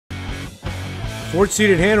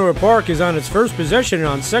Fourth-seeded Hanover Park is on its first possession, and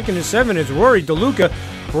on 2nd and 7, it's Rory DeLuca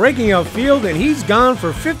breaking outfield, and he's gone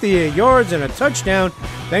for 58 yards and a touchdown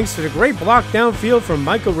thanks to the great block downfield from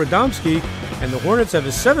Michael Radomski, and the Hornets have a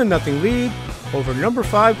 7-0 lead over number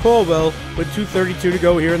 5 Caldwell with 2:32 to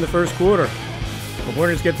go here in the first quarter. The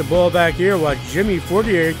Hornets get the ball back here while Jimmy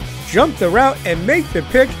Fortier jumped the route and make the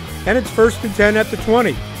pick, and it's 1st and 10 at the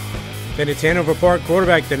 20. Then it's Hanover Park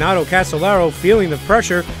quarterback Donato Casolaro feeling the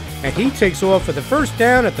pressure, and he takes off for the first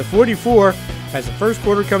down at the 44 as the first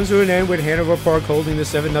quarter comes to an end with Hanover Park holding the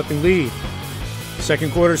 7-0 lead.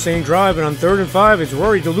 Second quarter, same drive, and on 3rd and 5, it's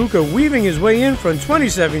Rory DeLuca weaving his way in from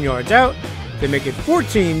 27 yards out. They make it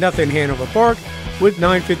 14-0 Hanover Park with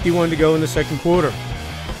 9:51 to go in the second quarter.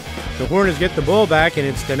 The Hornets get the ball back, and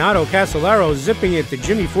it's Donato Casolaro zipping it to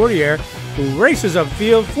Jimmy Fortier, who races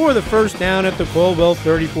upfield for the first down at the Caldwell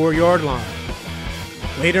 34-yard line.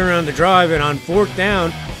 Later on the drive and on 4th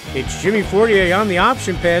down, it's Jimmy Fortier on the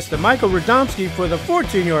option pass to Michael Radomski for the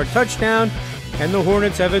 14-yard touchdown, and the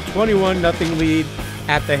Hornets have a 21-0 lead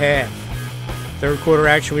at the half. Third quarter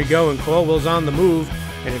action we go, and Caldwell's on the move,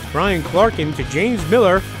 and it's Brian Clarkin to James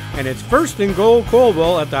Miller, and it's 1st and goal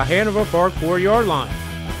Caldwell at the Hanover Park 4-yard line.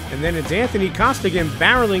 And then it's Anthony Costigan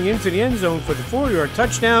barreling into the end zone for the 4-yard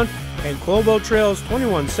touchdown, and Caldwell trails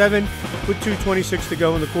 21-7 with 2:26 to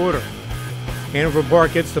go in the quarter. Hanover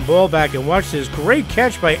Park gets the ball back, and watch this great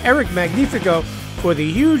catch by Eric Magnifico for the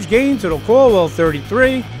huge gain to the Caldwell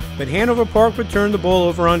 33, but Hanover Park would turn the ball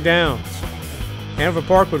over on downs. Hanover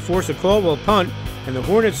Park would force a Caldwell punt, and the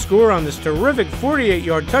Hornets score on this terrific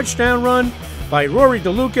 48-yard touchdown run by Rory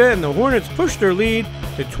DeLuca, and the Hornets push their lead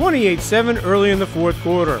to 28-7 early in the fourth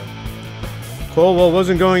quarter. Caldwell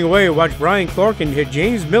wasn't going away. Watch Brian Clarkin hit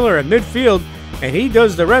James Miller at midfield, and he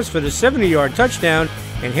does the rest for the 70-yard touchdown,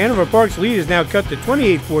 and Hanover Park's lead is now cut to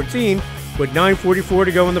 28-14 with 9:44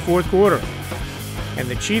 to go in the fourth quarter. And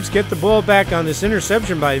the Chiefs get the ball back on this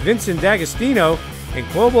interception by Vincent D'Agostino, and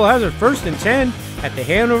Caldwell has it 1st and 10 at the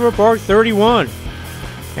Hanover Park 31.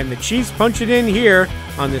 And the Chiefs punch it in here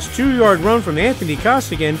on this 2-yard run from Anthony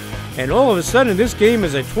Costigan, and all of a sudden this game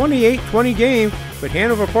is a 28-20 game with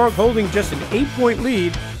Hanover Park holding just an 8-point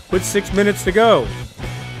lead with 6 minutes to go.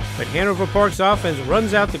 But Hanover Park's offense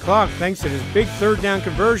runs out the clock thanks to this big 3rd down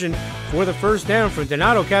conversion for the first down from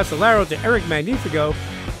Donato Casolaro to Eric Magnifico,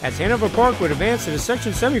 as Hanover Park would advance to the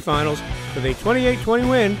section semifinals with a 28-20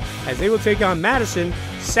 win, as they will take on Madison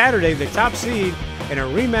Saturday, the top seed, in a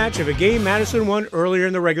rematch of a game Madison won earlier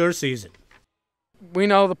in the regular season. We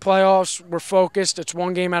know the playoffs, we're focused, it's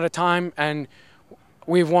one game at a time, and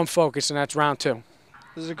we have one focus, and that's round 2.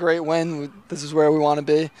 This is a great win. This is where we want to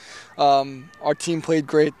be. Our team played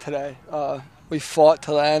great today. We fought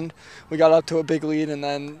to the end. We got up to a big lead, and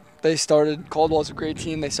then they started. Caldwell's a great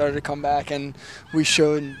team. They started to come back, and we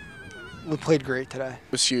played great today.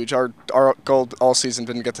 It was huge. Our goal all season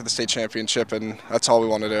been to get to the state championship, and that's all we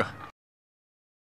want to do.